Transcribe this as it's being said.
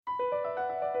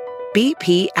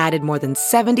BP added more than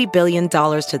 $70 billion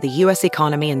to the U.S.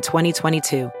 economy in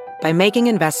 2022 by making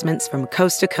investments from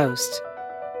coast to coast.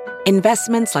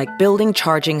 Investments like building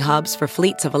charging hubs for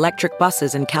fleets of electric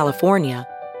buses in California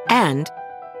and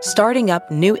starting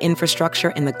up new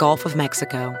infrastructure in the Gulf of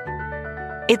Mexico.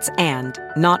 It's and,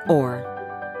 not or.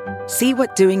 See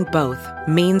what doing both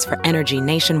means for energy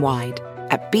nationwide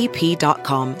at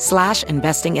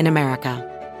bp.com/investing in America.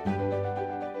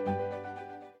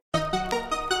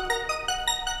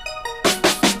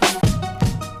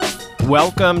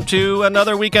 Welcome to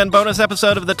another weekend bonus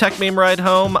episode of the Tech Meme Ride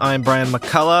Home. I'm Brian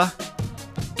McCullough.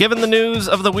 Given the news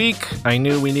of the week, I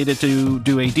knew we needed to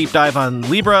do a deep dive on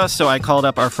Libra, so I called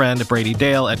up our friend Brady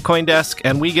Dale at CoinDesk,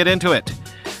 and we get into it.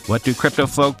 What do crypto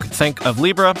folk think of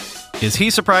Libra? Is he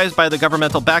surprised by the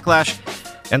governmental backlash?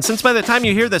 And since by the time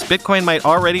you hear this, Bitcoin might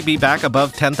already be back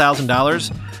above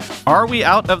 $10,000, are we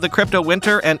out of the crypto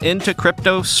winter and into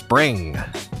crypto spring?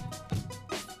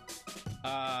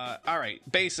 All right,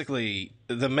 basically,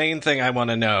 the main thing I want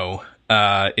to know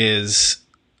is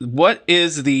what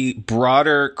is the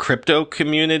broader crypto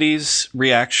community's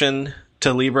reaction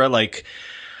to Libra? Like,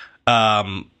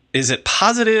 is it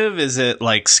positive? Is it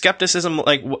like skepticism?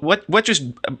 Like what just,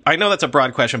 I know that's a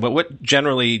broad question, but what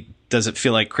generally does it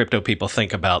feel like crypto people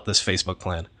think about this Facebook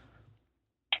plan?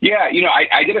 Yeah,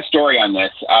 I did a story on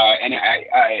this, and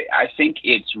I think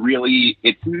it's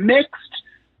mixed.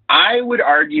 I would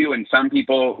argue, and some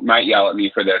people might yell at me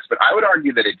for this, but I would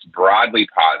argue that it's broadly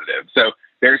positive. So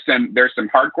there's some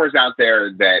hardcores out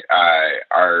there that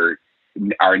are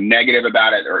negative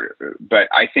about it, but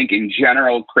I think in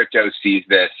general, crypto sees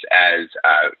this as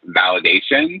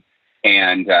validation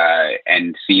and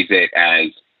sees it as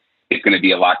it's going to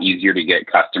be a lot easier to get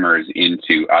customers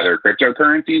into other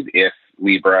cryptocurrencies if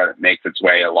Libra makes its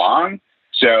way along.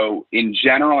 So in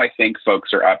general, I think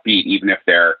folks are upbeat, even if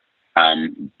they're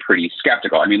pretty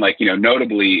skeptical. I mean,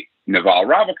 notably Naval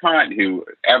Ravikant, who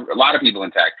a lot of people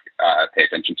in tech pay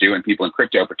attention to, and people in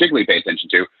crypto particularly pay attention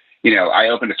to. I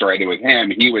opened a story I did with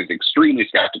him. He was extremely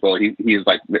skeptical. He's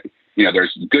like,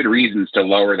 there's good reasons to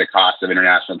lower the cost of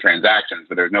international transactions,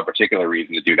 but there's no particular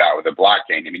reason to do that with a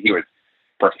blockchain. I mean, he was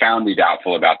profoundly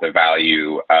doubtful about the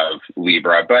value of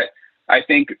Libra. But I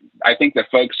think the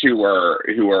folks who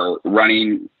are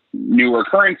running newer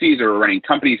currencies or running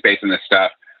companies based on this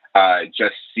stuff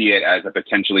just see it as a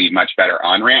potentially much better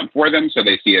on-ramp for them. So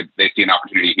they see an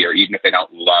opportunity here, even if they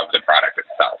don't love the product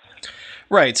itself.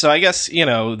 Right. So I guess,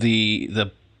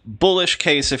 the bullish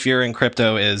case, if you're in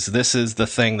crypto, is this is the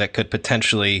thing that could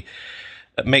potentially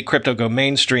make crypto go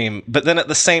mainstream. But then at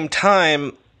the same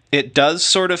time, it does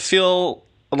sort of feel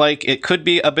like it could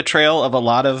be a betrayal of a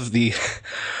lot of the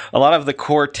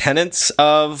core tenets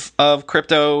of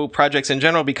crypto projects in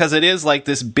general, because it is like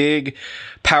this big,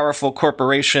 powerful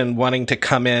corporation wanting to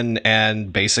come in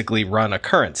and basically run a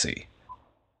currency.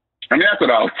 I mean, that's what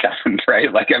always happens, right?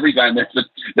 Like every time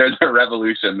there's a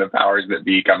revolution, the powers that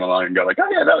be come along and go like, oh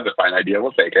yeah, that was a fine idea,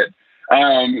 we'll take it.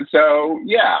 So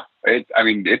yeah,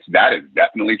 that is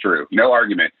definitely true, no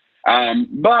argument.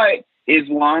 But as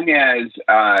long as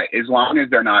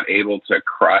they're not able to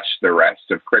crush the rest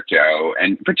of crypto,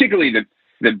 and particularly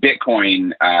the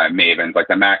Bitcoin mavens like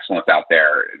the maximalists out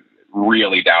there,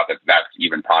 really doubt that that's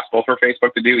even possible for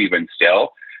Facebook to do, even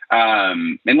still.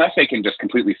 Unless they can just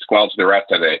completely squelch the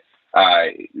rest of it,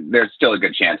 there's still a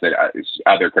good chance that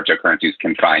other cryptocurrencies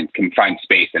can find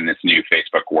space in this new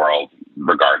Facebook world,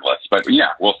 regardless. But yeah,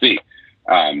 we'll see.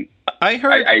 I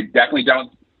definitely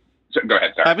don't. So, go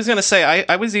ahead. Sorry. I was going to say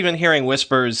I was even hearing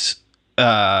whispers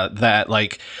that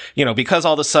because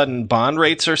all of a sudden bond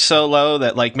rates are so low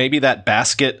that maybe that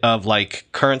basket of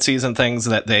currencies and things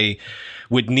that they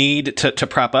would need to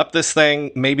prop up this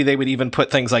thing, maybe they would even put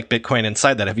things like Bitcoin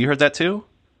inside that. Have you heard that too?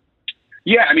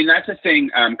 Yeah, I mean, that's a thing.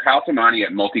 Kyle Samani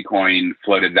at Multicoin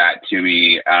floated that to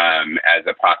me as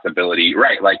a possibility.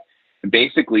 Right,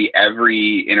 basically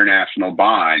every international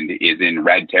bond is in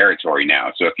red territory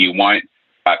now. So if you want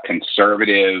a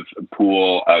conservative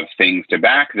pool of things to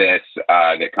back this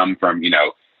that come from,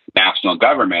 national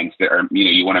governments that are,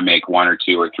 you want to make 1 or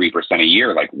 2 or 3% a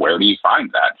year, where do you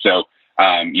find that? So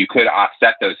you could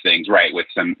offset those things, right, with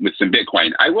some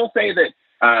Bitcoin. I will say that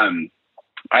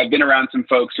I've been around some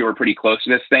folks who are pretty close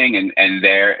to this thing, and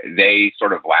they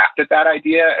sort of laughed at that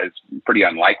idea as pretty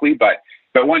unlikely, but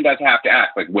one does have to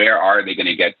ask, where are they going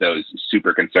to get those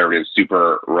super conservative,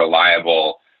 super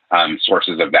reliable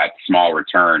sources of that small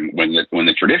return when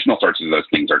the traditional sources of those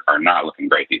things are not looking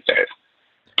great these days?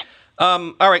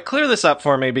 All right, clear this up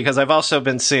for me, because I've also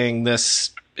been seeing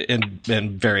this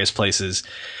in various places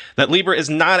that Libra is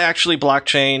not actually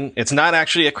blockchain. It's not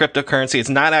actually a cryptocurrency. It's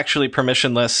not actually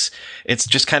permissionless. It's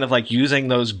just kind of like using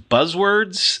those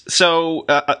buzzwords. So,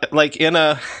 like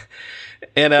well,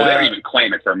 they don't even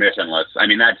claim it's permissionless. I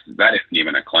mean, that isn't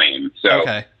even a claim. So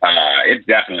okay. It's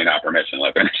definitely not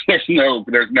permissionless.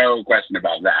 There's no question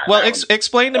about that. Well,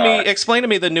 explain to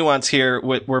me the nuance here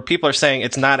where people are saying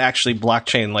it's not actually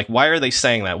blockchain. Like, why are they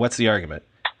saying that? What's the argument?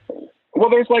 Well,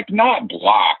 there's like not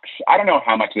blocks. I don't know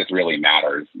how much this really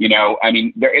matters. I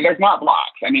mean, there's not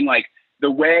blocks. I mean, like the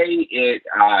way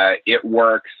it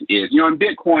works is, in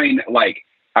Bitcoin, like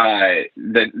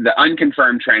the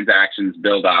unconfirmed transactions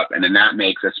build up, and then that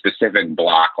makes a specific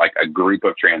block, like a group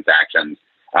of transactions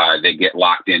that get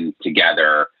locked in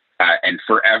together and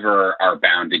forever are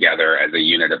bound together as a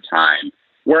unit of time.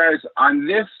 Whereas on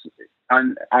this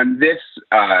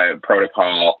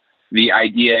protocol, the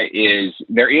idea is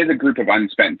there is a group of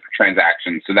unspent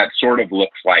transactions, so that sort of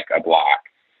looks like a block.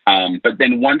 But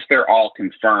then once they're all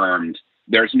confirmed,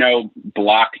 there's no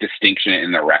block distinction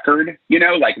in the record.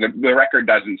 Like the record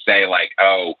doesn't say like,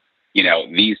 oh,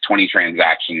 these 20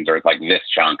 transactions are like this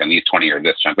chunk and these 20 are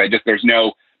this chunk. There's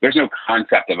no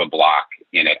concept of a block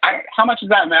in it. How much does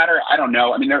that matter? I don't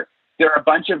know. I mean, there are a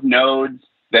bunch of nodes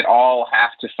that all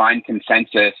have to find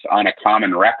consensus on a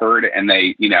common record, and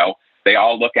they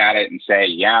all look at it and say,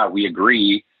 yeah, we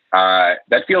agree.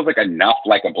 That feels like enough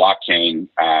like a blockchain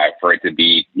for it to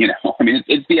be, I mean,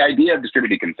 it's the idea of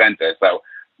distributed consensus. So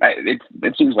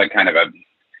it seems like kind of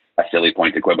a silly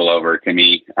point to quibble over to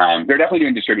me. They're definitely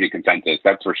doing distributed consensus,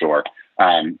 that's for sure.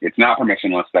 It's not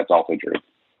permissionless. That's also true.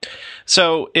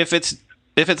 So if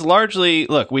it's largely,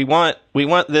 look, we want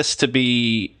this to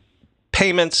be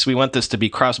payments, we want this to be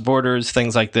cross borders,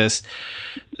 things like this.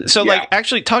 So like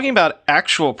actually talking about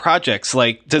actual projects,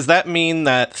 like does that mean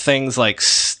that things like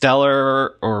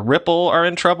Stellar or Ripple are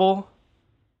in trouble?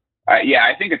 Yeah,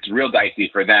 I think it's real dicey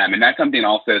for them, and that's something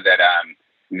also that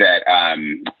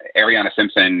Ariana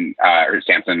Simpson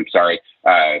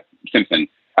Simpson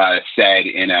said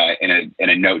in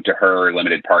a note to her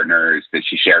limited partners that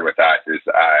she shared with us. Is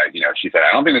she said,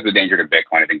 I don't think there's a danger to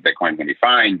Bitcoin. I think Bitcoin's going to be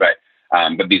fine, but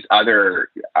these other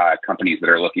companies that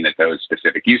are looking at those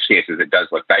specific use cases, it does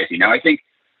look dicey. Now, I think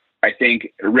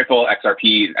Ripple,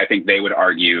 XRP, I think they would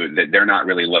argue that they're not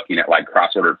really looking at like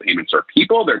cross-border payments or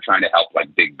people. They're trying to help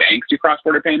like big banks do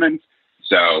cross-border payments.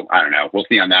 So I don't know. We'll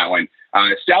see on that one.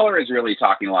 Stellar is really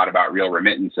talking a lot about real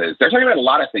remittances. They're talking about a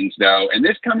lot of things, though, and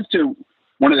this comes to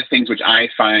one of the things which I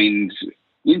find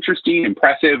interesting,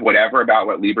 impressive, whatever, about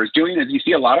what Libra is doing, is you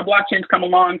see a lot of blockchains come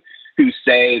along who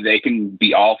say they can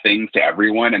be all things to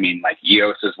everyone. I mean, like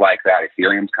EOS is like that.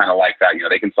 Ethereum's kind of like that.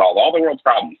 They can solve all the world's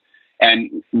problems.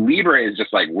 And Libra is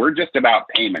just like, we're just about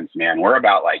payments, man. We're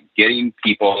about like getting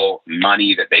people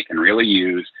money that they can really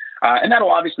use. And that'll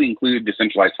obviously include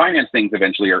decentralized finance things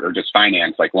eventually, or just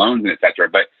finance like loans and et cetera.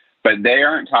 But they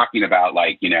aren't talking about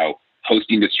like,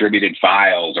 hosting distributed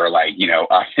files or like,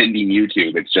 sending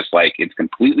YouTube. It's just like, it's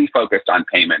completely focused on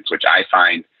payments, which I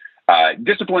find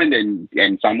disciplined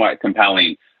and somewhat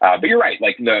compelling. But you're right.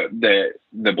 Like the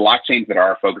blockchains that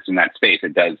are focused in that space,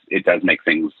 it does make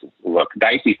things look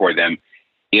dicey for them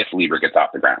if Libra gets off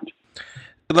the ground.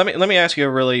 Let me ask you a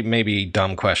really maybe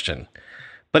dumb question.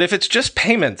 But if it's just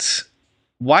payments,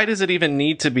 why does it even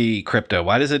need to be crypto?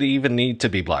 Why does it even need to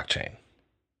be blockchain?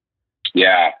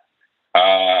 Yeah.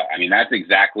 I mean, that's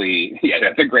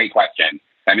a great question.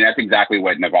 I mean, that's exactly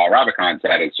what Naval Ravikant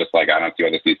said. It's just like, I don't see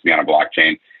why this needs to be on a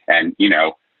blockchain. And,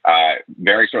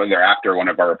 very shortly thereafter, one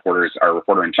of our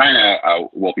reporter in China,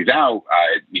 Wolfie Zhao,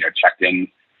 checked in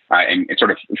and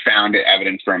sort of found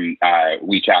evidence from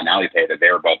WeChat and Alipay that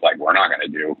they were both like, we're not going to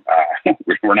do,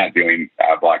 we're not doing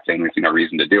blockchain. We see no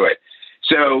reason to do it.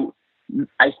 So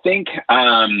I think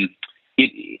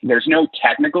there's no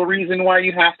technical reason why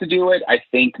you have to do it. I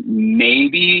think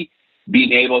maybe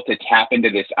being able to tap into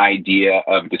this idea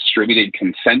of distributed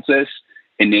consensus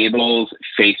enables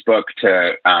Facebook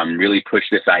to really push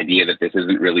this idea that this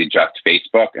isn't really just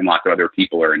Facebook and lots of other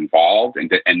people are involved.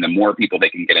 And the more people they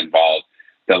can get involved,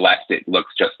 the less it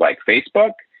looks just like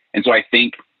Facebook. And so I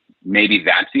think maybe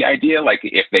that's the idea. Like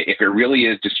if it really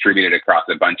is distributed across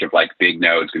a bunch of like big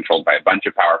nodes controlled by a bunch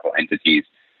of powerful entities,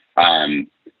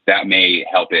 that may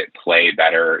help it play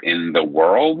better in the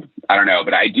world. I don't know,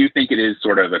 but I do think it is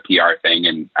sort of a PR thing.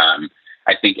 And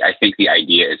I think the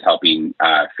idea is helping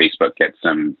Facebook get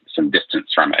some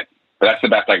distance from it. But that's the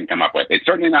best I can come up with. It's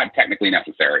certainly not technically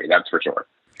necessary, that's for sure.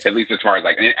 At least as far as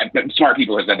smart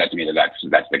people have said that to me,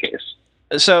 that's the case.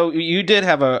 So you did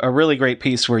have a really great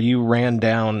piece where you ran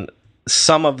down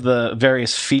some of the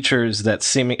various features that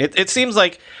it seems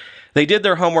like they did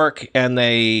their homework and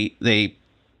they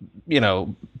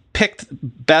picked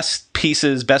best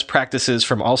practices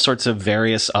from all sorts of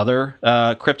various other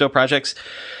crypto projects.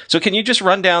 So can you just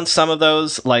run down some of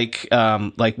those, like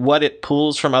what it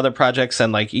pulls from other projects,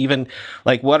 and like even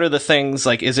like what are the things,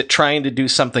 like is it trying to do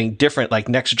something different, like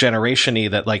next generation-y,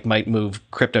 that like might move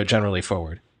crypto generally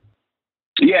forward?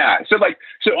 Yeah. So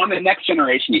on the next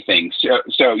generation-y thing, so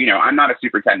I'm not a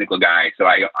super technical guy, so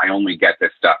I only get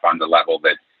this stuff on the level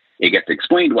that it gets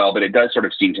explained well, but it does sort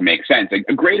of seem to make sense.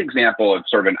 A great example of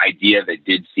sort of an idea that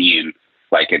did seem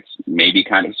like it's maybe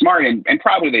kind of smart, and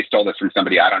probably they stole this from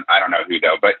somebody. I don't know who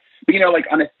though, but like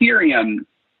on Ethereum,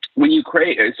 when you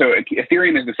create, so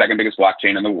Ethereum is the second biggest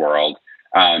blockchain in the world.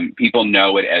 People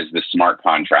know it as the smart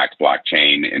contract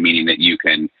blockchain, meaning that you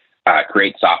can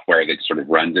create software that sort of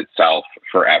runs itself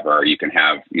forever. You can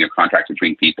have contracts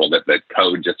between people that the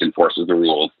code just enforces the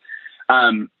rules.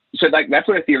 So that's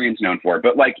what Ethereum's known for.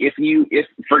 But like if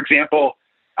for example,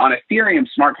 on Ethereum,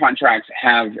 smart contracts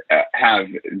have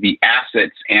the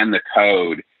assets and the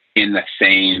code in the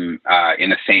same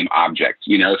object.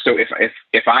 So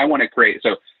if I want to create,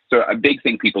 so a big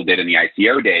thing people did in the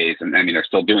ICO days, and I mean they're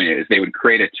still doing it, is they would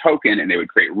create a token and they would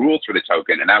create rules for the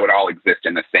token, and that would all exist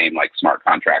in the same like smart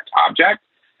contract object.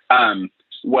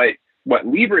 What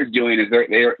Libra is doing is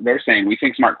they're saying, we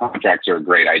think smart contracts are a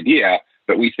great idea,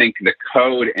 but we think the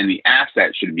code and the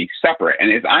asset should be separate.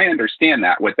 And as I understand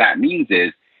that, what that means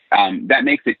is that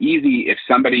makes it easy if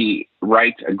somebody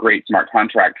writes a great smart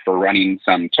contract for running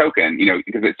some token,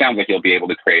 because it sounds like you'll be able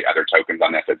to create other tokens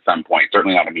on this at some point,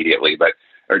 certainly not immediately, but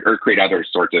or create other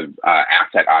sorts of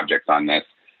asset objects on this.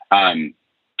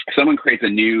 If someone creates a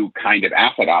new kind of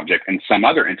asset object and some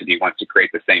other entity wants to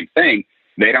create the same thing,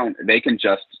 they can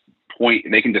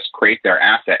just create their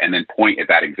asset and then point at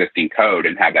that existing code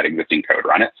and have that existing code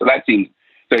run it. So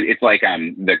it's like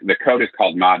the code is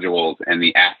called modules and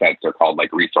the assets are called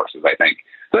like resources, I think.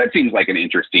 So that seems like an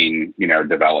interesting,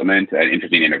 development, an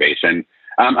interesting innovation.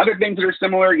 Other things that are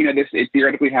similar, it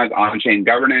theoretically has on-chain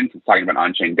governance. It's talking about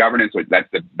on-chain governance, which that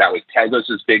was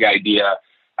Tezos's big idea.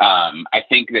 I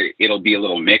think that it'll be a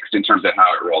little mixed in terms of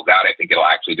how it rolls out. I think it'll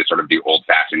actually just sort of do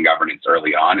old-fashioned governance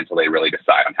early on until they really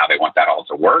decide on how they want that all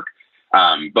to work.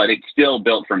 But it's still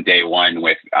built from day one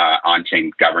with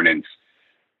on-chain governance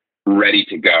ready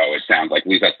to go. It sounds like, at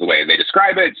least that's the way they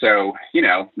describe it. So,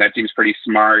 that seems pretty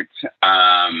smart.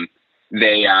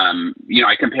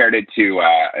 I compared it to,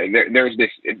 there's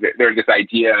this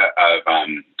idea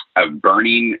of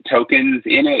burning tokens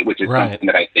in it, which is something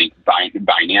that I think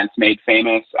Binance made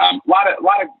famous. A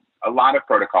lot of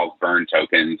protocols burn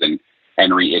tokens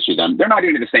and reissue them. They're not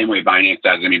doing it the same way Binance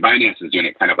does. I mean, Binance is doing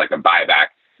it kind of like a buyback.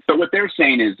 But what they're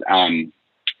saying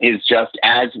is just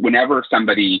as whenever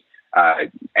somebody,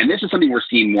 and this is something we're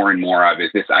seeing more and more of,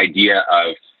 is this idea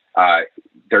of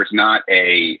there's not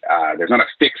a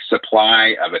fixed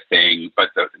supply of a thing, but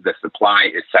the supply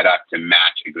is set up to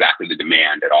match exactly the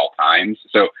demand at all times.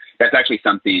 So that's actually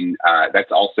something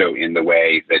that's also in the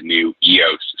way the new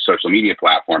EOS social media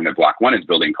platform that Block One is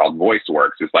building called Voice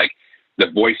works. It's like the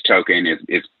voice token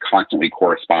is constantly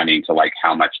corresponding to like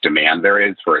how much demand there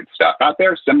is for its stuff out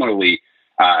there. Similarly,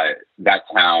 that's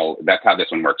how this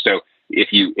one works. So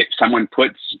if someone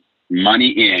puts money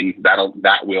in,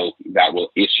 that will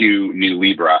issue new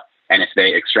Libra, and if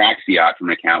they extract fiat from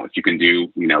an account, which you can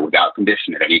do without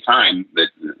condition at any time that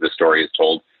the story is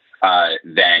told,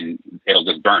 then it'll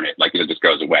just burn it, like it just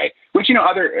goes away. Which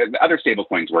other stable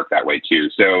coins work that way too.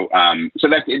 So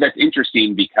that's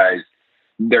interesting because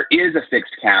there is a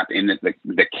fixed cap in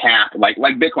the cap, like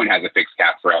Bitcoin has a fixed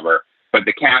cap forever, but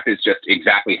the cap is just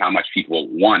exactly how much people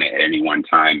want it at any one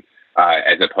time,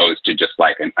 as opposed to just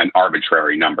like an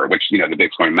arbitrary number, which, the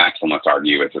Bitcoin maximalists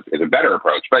argue is a better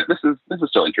approach, but this is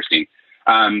still interesting.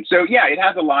 So yeah, it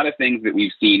has a lot of things that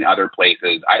we've seen other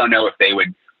places. I don't know if they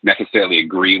would necessarily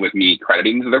agree with me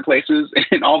crediting these other places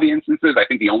in all the instances. I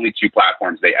think the only two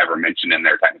platforms they ever mentioned in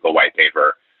their technical white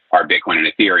paper are Bitcoin and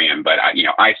Ethereum, but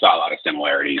I saw a lot of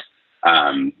similarities.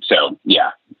 So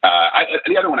yeah,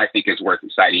 the other one I think is worth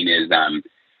citing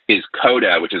is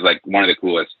Coda, which is like one of the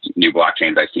coolest new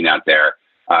blockchains I've seen out there.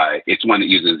 It's one that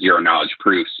uses zero knowledge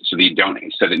proofs, so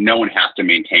that no one has to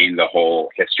maintain the whole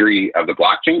history of the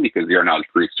blockchain, because zero knowledge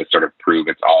proofs just sort of prove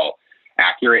it's all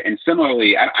accurate. And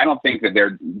similarly, I don't think that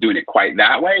they're doing it quite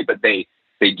that way, but they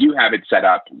do have it set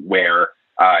up where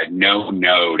no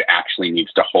node actually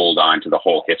needs to hold on to the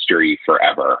whole history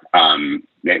forever,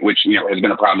 which has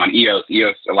been a problem on EOS.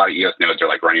 A lot of EOS nodes are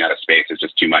like running out of space. It's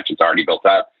just too much. It's already built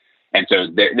up. And so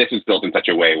this is built in such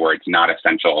a way where it's not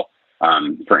essential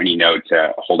for any node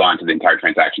to hold on to the entire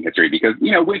transaction history, because,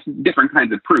 with different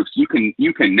kinds of proofs, you can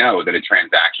know that a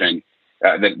transaction,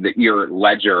 that your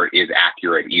ledger is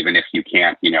accurate, even if you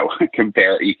can't,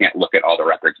 compare, you can't look at all the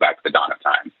records back to the dawn of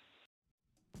time.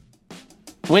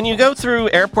 When you go through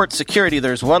airport security,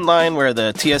 there's one line where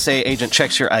the TSA agent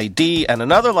checks your ID and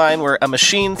another line where a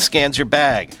machine scans your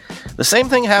bag. The same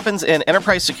thing happens in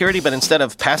enterprise security, but instead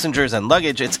of passengers and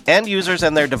luggage, it's end users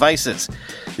and their devices.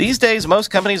 These days, most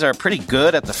companies are pretty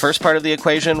good at the first part of the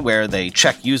equation where they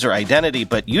check user identity,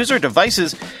 but user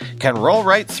devices can roll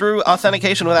right through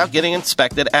authentication without getting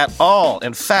inspected at all.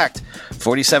 In fact,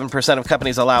 47% of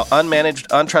companies allow unmanaged,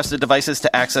 untrusted devices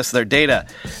to access their data.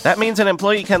 That means an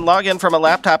employee can log in from a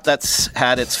laptop that's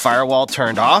had its firewall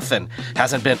turned off and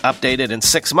hasn't been updated in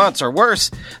 6 months, or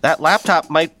worse, that laptop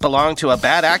might belong to a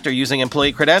bad actor using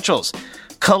employee credentials.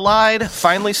 Kolide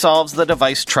finally solves the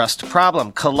device trust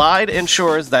problem. Kolide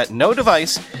ensures that no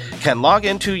device can log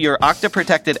into your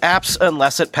Okta-protected apps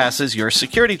unless it passes your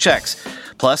security checks.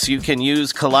 Plus, you can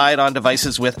use Kolide on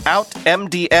devices without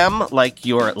MDM, like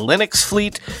your Linux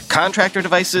fleet, contractor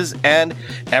devices, and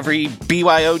every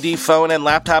BYOD phone and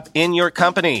laptop in your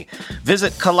company.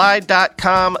 Visit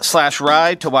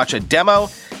Kolide.com/ride to watch a demo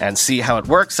and see how it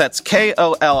works. That's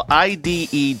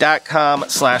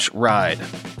KOLIDE.com/ride.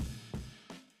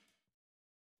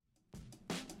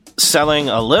 Selling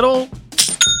a little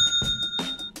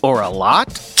or a lot?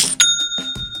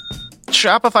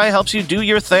 Shopify helps you do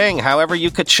your thing, however you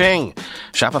ka-ching.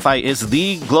 Shopify is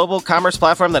the global commerce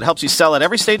platform that helps you sell at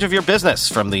every stage of your business,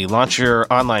 from the launch your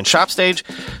online shop stage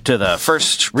to the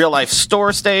first real-life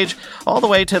store stage, all the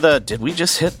way to the did we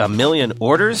just hit 1 million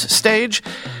orders stage.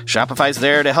 Shopify's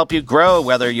there to help you grow,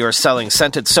 whether you're selling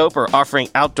scented soap or offering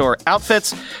outdoor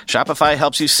outfits. Shopify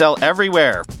helps you sell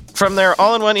everywhere. From their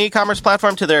all-in-one e-commerce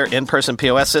platform to their in-person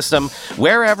POS system,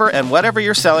 wherever and whatever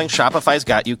you're selling, Shopify's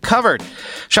got you covered.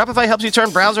 Shopify helps you turn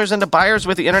browsers into buyers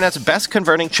with the internet's best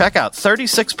converting checkout,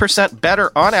 36%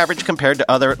 better on average compared to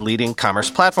other leading commerce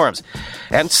platforms.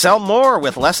 And sell more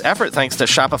with less effort thanks to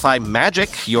Shopify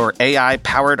Magic, your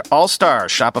AI-powered all-star.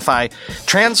 Shopify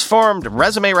transformed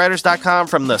ResumeWriters.com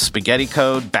from the spaghetti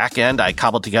code backend I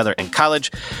cobbled together in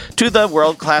college to the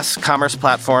world-class commerce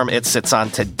platform it sits on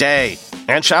today.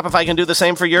 And Shopify can do the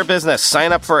same for your business.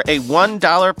 Sign up for a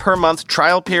 $1 per month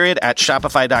trial period at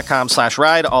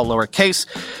shopify.com/ride, all lowercase.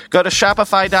 Go to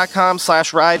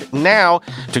shopify.com/ride now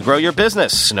to grow your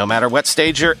business, no matter what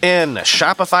stage you're in.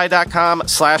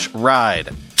 Shopify.com/ride.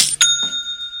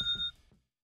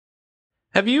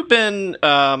 Have you been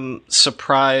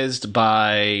surprised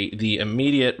by the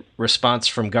immediate response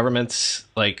from governments?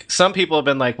 Like, some people have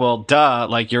been like, well, duh,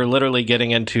 like you're literally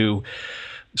getting into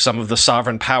some of the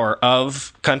sovereign power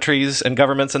of countries and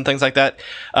governments and things like that.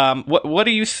 What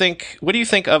do you think? What do you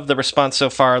think of the response so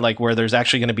far? Like, where there's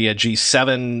actually going to be a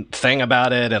G7 thing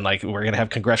about it, and like we're going to have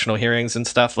congressional hearings and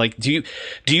stuff. Like, do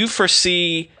you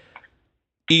foresee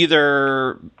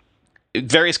either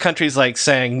various countries like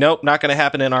saying nope, not going to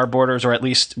happen in our borders, or at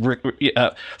least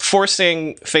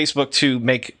forcing Facebook to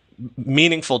make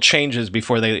meaningful changes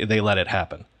before they let it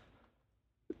happen?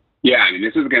 Yeah, I mean,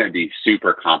 this is going to be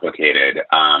super complicated.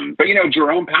 But,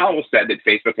 Jerome Powell said that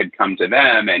Facebook had come to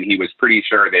them, and he was pretty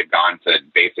sure they've gone to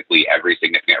basically every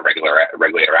significant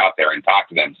regulator out there and talked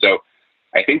to them. So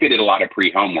I think they did a lot of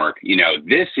pre-homework.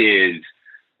 This is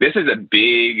a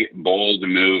big, bold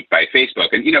move by Facebook.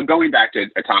 And, going back to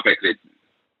a topic that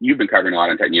you've been covering a lot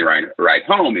on Tech News Ride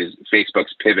Home is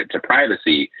Facebook's pivot to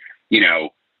privacy.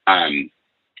 I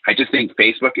just think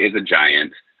Facebook is a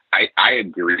giant. I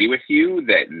agree with you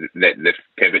that the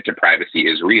pivot to privacy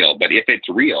is real, but if it's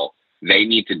real, they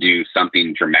need to do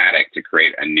something dramatic to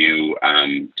create a new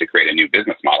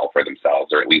business model for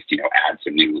themselves, or at least add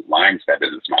some new lines to that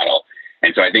business model.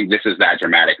 And so I think this is that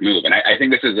dramatic move, and I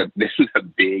think this is a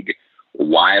big,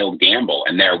 wild gamble,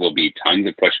 and there will be tons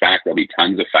of pushback, there'll be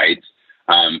tons of fights.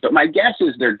 But my guess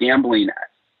is they're gambling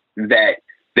that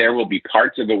there will be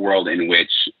parts of the world in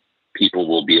which people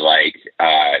will be like,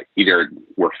 either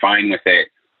we're fine with it,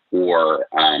 or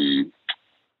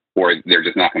they're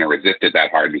just not going to resist it that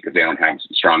hard because they don't have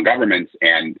strong governments.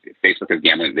 And Facebook is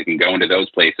gambling. They can go into those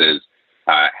places,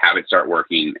 have it start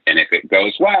working. And if it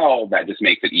goes well, that just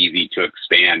makes it easy to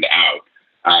expand out.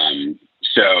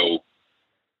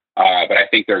 But I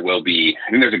think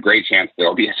there's a great chance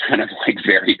there'll be a ton of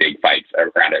very big fights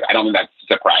around it. I don't think that's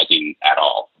surprising at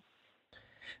all.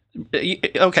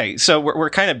 Okay, so we're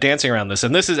kind of dancing around this,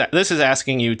 and this is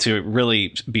asking you to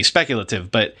really be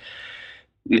speculative. But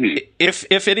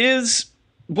if it is,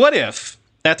 what if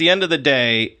at the end of the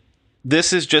day,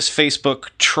 this is just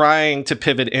Facebook trying to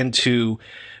pivot into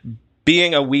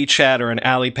being a WeChat or an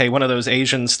Alipay, one of those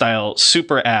Asian style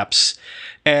super apps,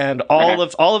 and all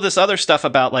of this other stuff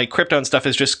about like crypto and stuff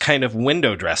is just kind of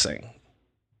window dressing.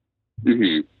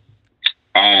 Mm-hmm.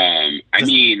 I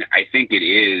mean, I think it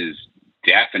is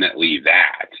definitely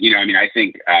that. I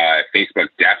think Facebook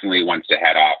definitely wants to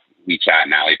head off WeChat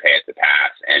and Alipay at the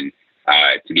pass and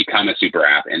to become a super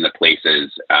app in the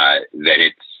places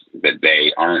that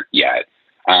they aren't yet.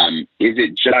 Is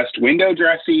it just window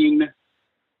dressing?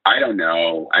 I don't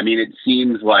know. I mean, it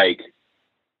seems like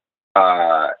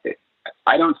I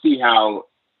don't see how.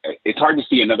 It's hard to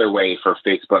see another way for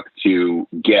Facebook to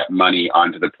get money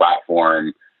onto the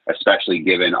platform, especially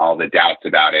given all the doubts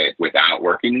about it, without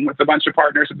working with a bunch of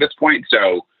partners at this point.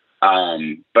 So,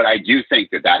 but I do think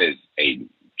that is a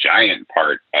giant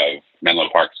part of Menlo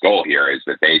Park's goal here, is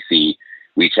that they see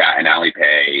WeChat and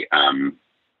Alipay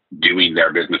doing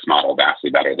their business model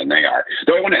vastly better than they are.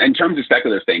 So I want to, in terms of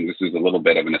speculative things, this is a little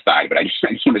bit of an aside, but I just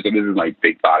want to say this is my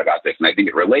big thought about this, and I think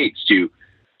it relates to.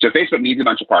 So Facebook needs a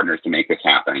bunch of partners to make this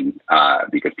happen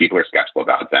because people are skeptical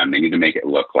about them. They need to make it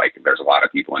look like there's a lot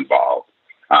of people involved.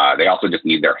 They also just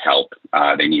need their help.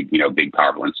 They need, big,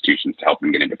 powerful institutions to help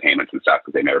them get into payments and stuff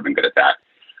because they've never been good at that.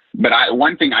 But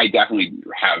one thing I definitely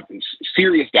have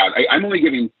serious doubt. I'm only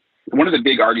giving one of the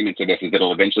big arguments of this is that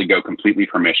it'll eventually go completely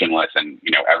permissionless, and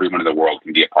everyone in the world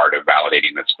can be a part of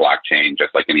validating this blockchain,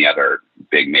 just like any other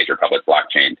big major public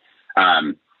blockchain.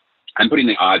 I'm putting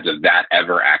the odds of that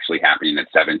ever actually happening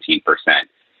at 17%,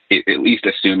 at least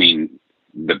assuming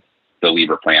the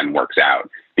Libra plan works out,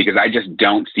 because I just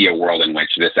don't see a world in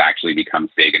which this actually becomes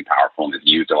big and powerful and is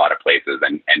used a lot of places,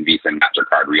 and Visa and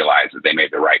MasterCard realize that they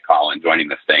made the right call in joining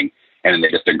this thing, and then they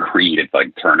just agreed to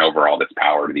like turn over all this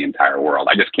power to the entire world.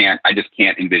 I just can't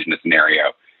envision a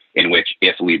scenario in which,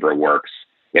 if Libra works,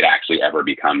 it actually ever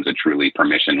becomes a truly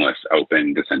permissionless,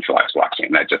 open, decentralized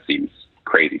blockchain. That just seems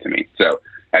crazy to me. So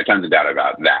I have tons of doubt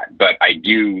about that. But I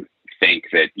do think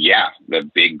that, the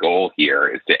big goal here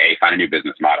is to A, find a new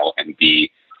business model, and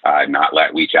B, not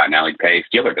let WeChat and Alipay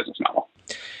steal their business model.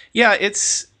 Yeah,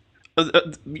 it's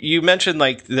you mentioned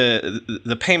like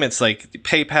the payments like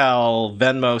PayPal,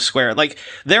 Venmo, Square, like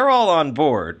they're all on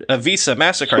board. Visa,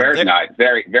 MasterCard. Square's not.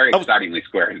 Very, very excitingly,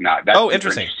 Square is not. That's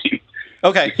interesting.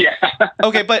 Okay. Yeah.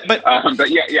 Okay, but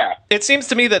yeah. It seems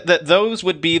to me that those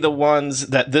would be the ones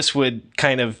that this would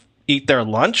kind of eat their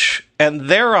lunch, and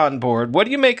they're on board. What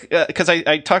do you make? Because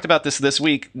I talked about this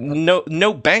week.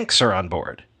 No banks are on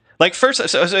board. Like first,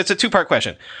 so it's a two-part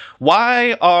question.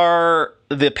 Why are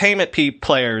the payment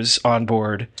players on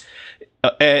board?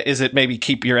 Is it maybe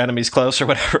keep your enemies close or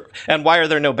whatever? And why are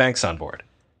there no banks on board?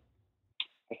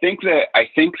 I think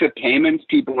the payments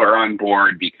people are on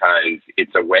board because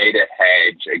it's a way to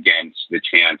hedge against the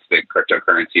chance that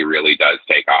cryptocurrency really does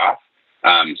take off.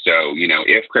 So,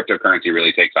 if cryptocurrency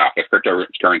really takes off, if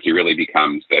cryptocurrency really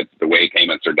becomes the way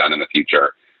payments are done in the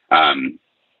future,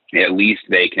 at least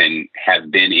they can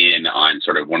have been in on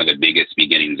sort of one of the biggest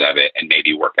beginnings of it and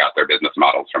maybe work out their business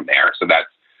models from there. So that's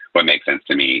what makes sense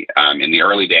to me. In the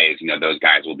early days, those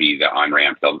guys will be the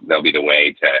on-ramp. They'll be the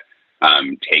way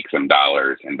to take some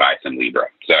dollars and buy some Libra.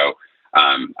 So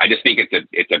I just think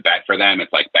it's a bet for them.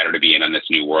 It's like better to be in on this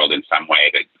new world in some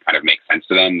way that kind of makes sense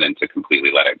to them than to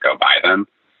completely let it go by them.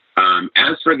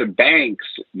 As for the banks,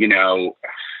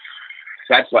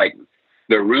 that's like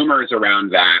the rumors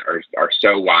around that are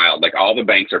so wild. Like all the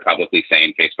banks are publicly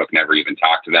saying Facebook never even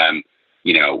talked to them.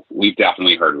 We've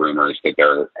definitely heard rumors that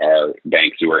there are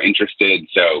banks who are interested.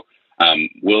 So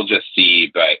we'll just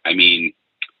see. But I mean,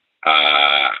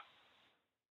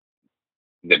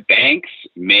 the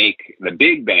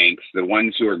big banks, the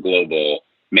ones who are global,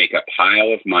 make a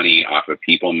pile of money off of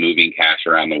people moving cash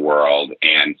around the world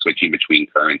and switching between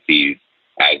currencies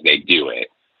as they do it.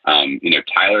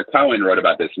 Tyler Cohen wrote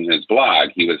about this in his blog.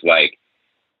 He was like,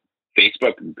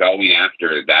 Facebook going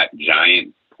after that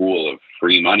giant pool of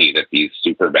free money that these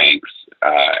super banks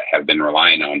have been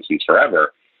relying on since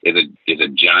forever is a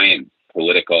giant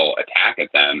political attack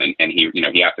at them. And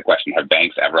he asked the question, have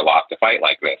banks ever lost a fight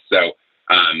like this? So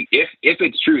if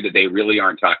it's true that they really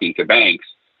aren't talking to banks,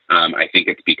 I think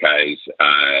it's because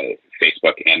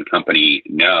Facebook and company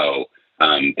know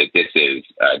that this is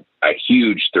a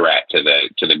huge threat to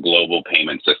the global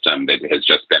payment system that has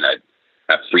just been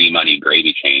a free money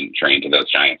gravy train to those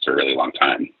giants for a really long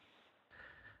time.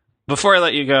 Before I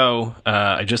let you go,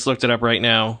 I just looked it up right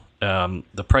now.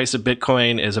 The price of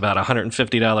Bitcoin is about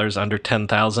 $150 under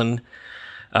 10,000.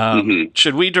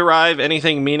 Should we derive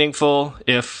anything meaningful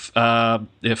if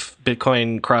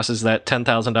Bitcoin crosses that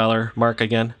 $10,000 mark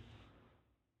again?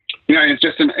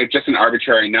 It's just an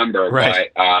arbitrary number,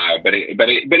 right. but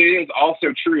it is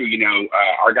also true.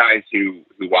 Our guys who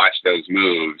watch those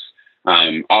moves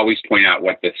always point out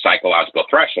what the psychological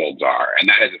thresholds are, and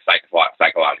that is a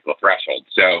psychological threshold.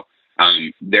 So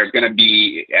there's going to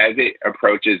be, as it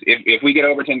approaches, if we get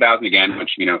over 10,000 again,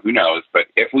 which who knows, but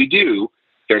if we do,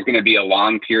 there's going to be a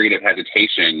long period of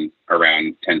hesitation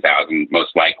around 10,000,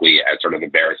 most likely, as sort of the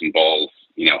bears and bulls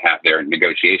have their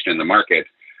negotiation in the market.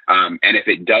 And if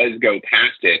it does go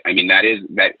past it, I mean, that is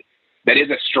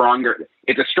a stronger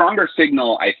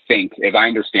signal, I think, as I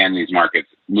understand these markets,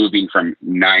 moving from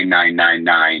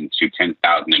 9,999 to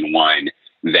 10,001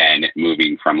 than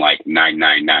moving from like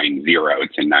 9,990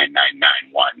 to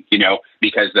 9,991,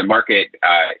 because the market,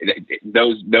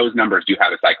 those numbers do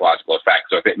have a psychological effect.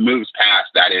 So if it moves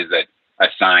past, that is a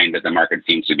sign that the market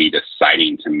seems to be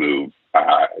deciding to move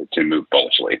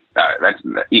bullishly.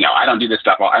 I don't do this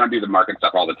stuff. I don't do the market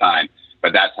stuff all the time,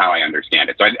 but that's how I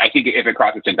understand it. So I think if it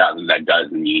crosses 10,000, that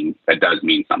does mean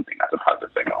something. That's a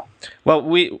positive signal. Well,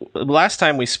 last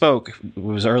time we spoke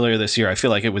was earlier this year. I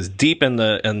feel like it was deep in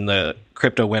the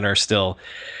crypto winter still.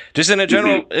 Just in a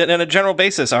general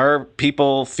basis, are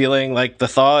people feeling like the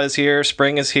thaw is here,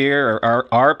 spring is here, or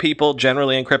are people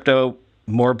generally in crypto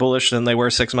more bullish than they were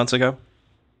 6 months ago?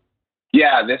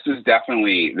 Yeah, this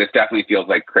definitely feels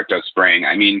like crypto spring.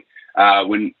 I mean,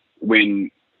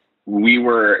 when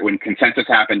consensus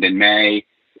happened in May,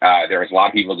 there was a lot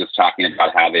of people just talking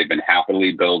about how they've been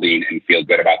happily building and feel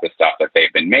good about the stuff that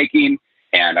they've been making.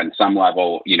 And on some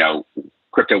level,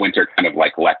 crypto winter kind of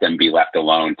like let them be left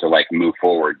alone to like move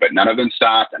forward, but none of them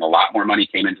stopped, and a lot more money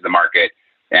came into the market,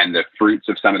 and the fruits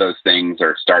of some of those things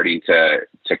are starting to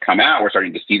come out. We're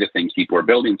starting to see the things people are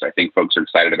building. So I think folks are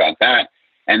excited about that.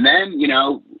 And then,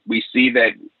 we see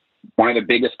that one of the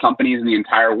biggest companies in the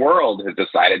entire world has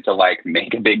decided to like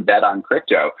make a big bet on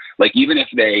crypto. Like even if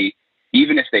they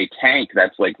tank,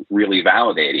 that's like really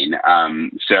validating.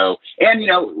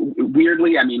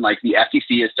 Weirdly, I mean, like the SEC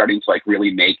is starting to like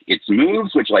really make its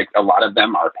moves, which like a lot of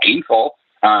them are painful.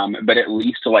 But at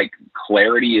least like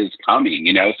clarity is coming,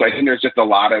 So I think there's just a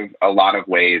lot of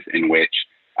ways in which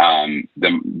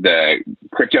the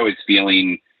crypto is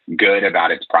feeling good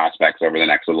about its prospects over the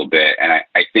next little bit. And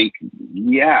I think,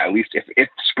 at least if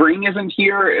spring isn't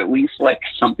here, at least like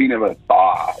something of a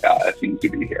thaw seems to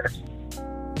be here.